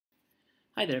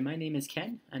Hi there, my name is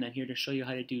Ken, and I'm here to show you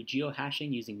how to do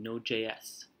geohashing using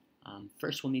Node.js.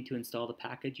 First, we'll need to install the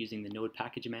package using the Node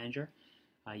Package Manager.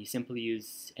 You simply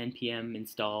use npm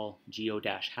install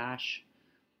geo-hash.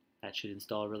 That should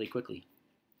install really quickly.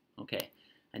 Okay,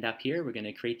 and up here we're going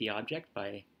to create the object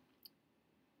by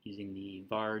using the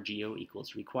var geo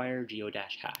equals require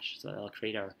geo-hash. So that'll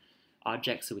create our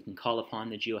object so we can call upon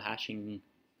the geohashing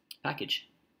package.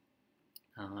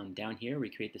 Down here we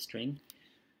create the string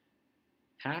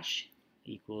hash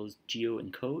equals geo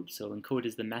encode. So encode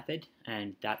is the method,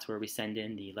 and that's where we send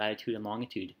in the latitude and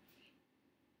longitude.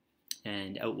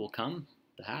 And out will come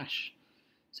the hash.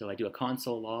 So I do a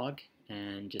console log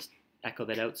and just echo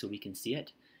that out so we can see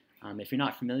it. If you're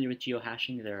not familiar with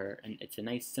geohashing, it's a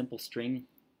nice simple string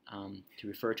to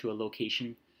refer to a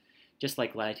location, just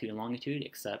like latitude and longitude,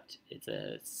 except it's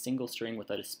a single string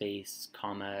without a space,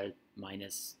 comma,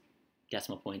 minus,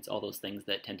 decimal points, all those things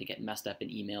that tend to get messed up in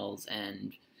emails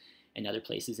and other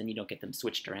places, and you don't get them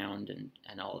switched around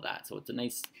and all of that. So it's a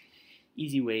nice,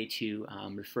 easy way to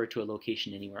refer to a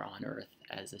location anywhere on Earth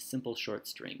as a simple short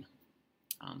string.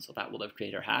 So that will have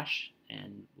created our hash,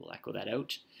 and we'll echo that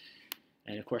out.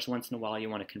 And of course, once in a while, you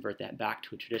want to convert that back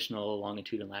to a traditional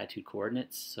longitude and latitude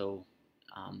coordinates. So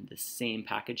the same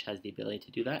package has the ability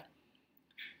to do that.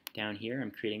 Down here,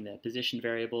 I'm creating the position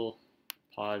variable,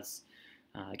 pause.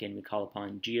 Again, we call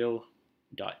upon geo.decode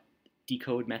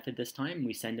method this time.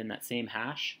 We send in that same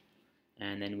hash,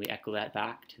 and then we echo that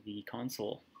back to the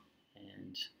console.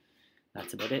 And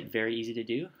that's about it. Very easy to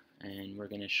do, and we're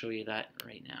going to show you that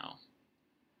right now.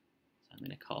 So I'm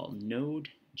going to call node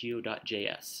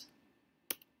geo.js.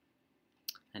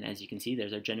 And as you can see,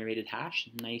 there's our generated hash.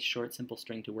 Nice, short, simple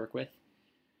string to work with.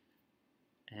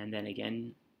 And then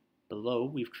again, below,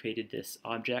 we've created this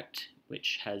object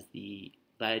which has the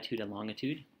latitude and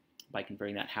longitude by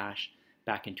converting that hash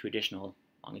back into additional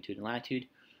longitude and latitude.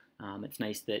 It's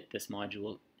nice that this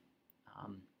module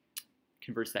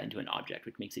converts that into an object,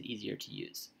 which makes it easier to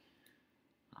use.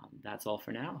 That's all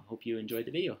for now. Hope you enjoyed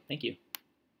the video. Thank you.